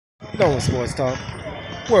Going Sports Talk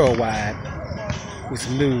worldwide with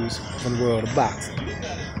some news from the world of boxing.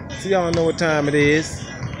 So y'all know what time it is.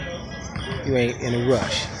 You ain't in a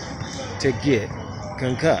rush to get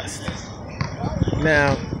concussed.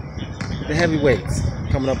 Now, the heavyweights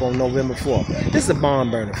coming up on November 4th. This is a barn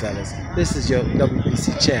burner, fellas. This is your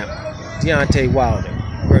WBC champ, Deontay Wilder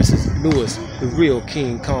versus Louis, the real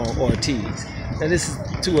King Kong Ortiz. Now, this is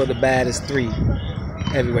two of the baddest three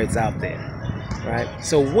heavyweights out there, right?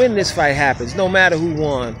 So when this fight happens, no matter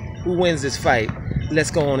who wins this fight,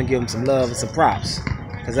 let's go on and give them some love and some props,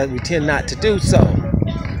 because we tend not to do so.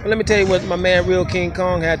 But let me tell you what my man Real King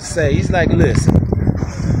Kong had to say. He's like, listen,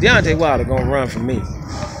 Deontay Wilder gonna run from me.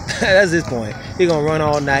 That's his point. He gonna run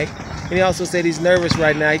all night. And he also said he's nervous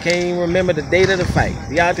right now. He can't even remember the date of the fight.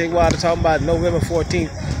 Deontay Wilder talking about November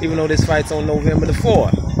 14th, even though this fight's on November the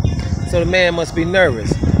 4th. So the man must be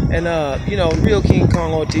nervous. And you know, Real King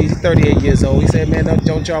Kong Ortiz, 38 years old. He said, man,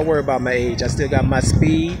 don't y'all worry about my age. I still got my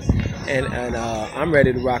speed, and I'm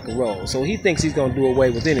ready to rock and roll. So he thinks he's gonna do away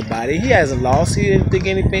with anybody. He hasn't lost. He didn't think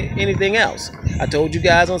anything else. I told you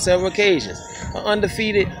guys on several occasions. An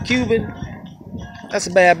undefeated Cuban, that's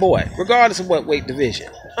a bad boy, regardless of what weight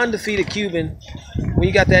division. Undefeated Cuban, when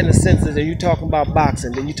you got that in the sense that you're talking about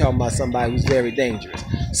boxing, then you're talking about somebody who's very dangerous.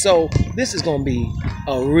 So this is going to be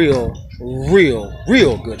a real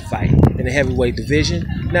good fight in the heavyweight division.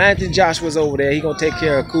 Now Anthony Joshua's over there. He's going to take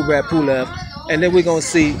care of Kubrat Pulev, and then we're going to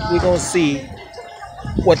see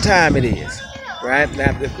what time it is. Right?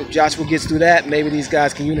 Now, if Joshua gets through that, maybe these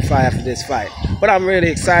guys can unify after this fight. But I'm really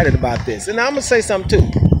excited about this. And I'm going to say something too.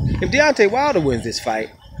 If Deontay Wilder wins this fight,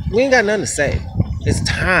 we ain't got nothing to say. It's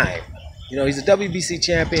time. You know, he's a WBC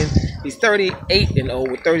champion. He's 38-0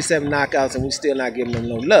 with 37 knockouts, and we're still not giving him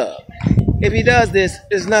no love. If he does this,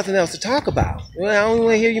 there's nothing else to talk about. Well, I don't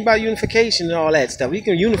want to hear you about unification and all that stuff. He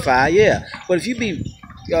can unify, yeah. But if you beat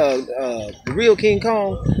the real King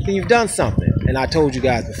Kong, then you've done something. And I told you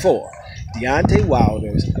guys before, Deontay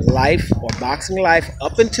Wilder's life or boxing life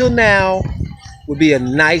up until now would be a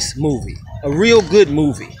nice movie, a real good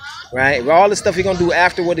movie, right? All the stuff he's gonna do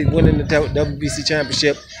after what he won in the WBC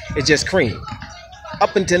championship is just cream.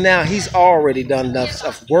 Up until now, he's already done enough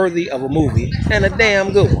stuff worthy of a movie, and a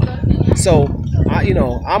damn good one. So,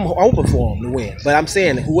 I'm hoping for him to win. But I'm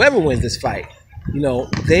saying whoever wins this fight, you know,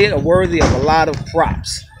 they are worthy of a lot of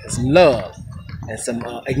props, and some love, and some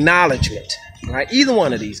acknowledgement, right? Either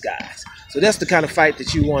one of these guys. So that's the kind of fight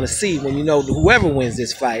that you want to see when you know whoever wins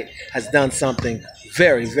this fight has done something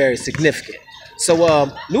very, very significant. So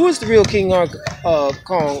Louis the Real King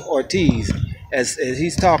Kong Ortiz, as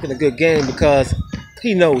he's talking a good game because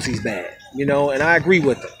he knows he's bad, you know, and I agree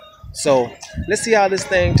with him. So let's see how this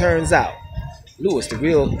thing turns out. Louis the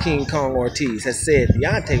Real King Kong Ortiz has said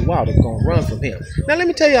Deontay Wilder's going to run from him. Now let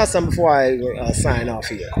me tell y'all something before I sign off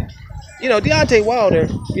here. You know, Deontay Wilder,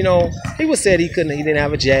 you know, he was said he didn't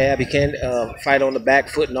have a jab. He can't fight on the back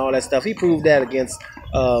foot and all that stuff. He proved that against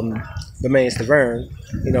Bermane Stiverne.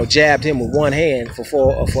 You know, jabbed him with one hand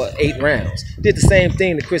for 8 rounds. Did the same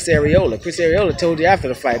thing to Chris Arreola. Chris Arreola told you after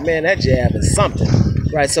the fight, man, that jab is something.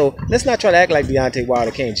 Right, so let's not try to act like Deontay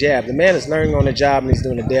Wilder can't jab. The man is learning on the job, and he's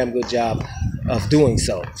doing a damn good job of doing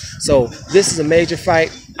so. So this is a major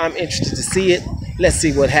fight. I'm interested to see it. Let's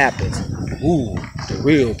see what happens. Ooh, the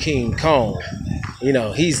real King Kong. You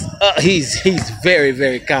know, he's very,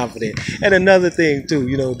 very confident. And another thing too,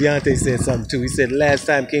 you know, Deontay said something too. He said the last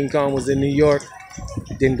time King Kong was in New York,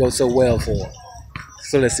 it didn't go so well for him.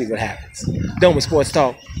 So let's see what happens. Dome with Sports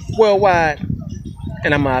Talk worldwide,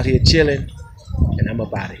 and I'm out here chilling, and I'm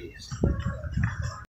up out of here.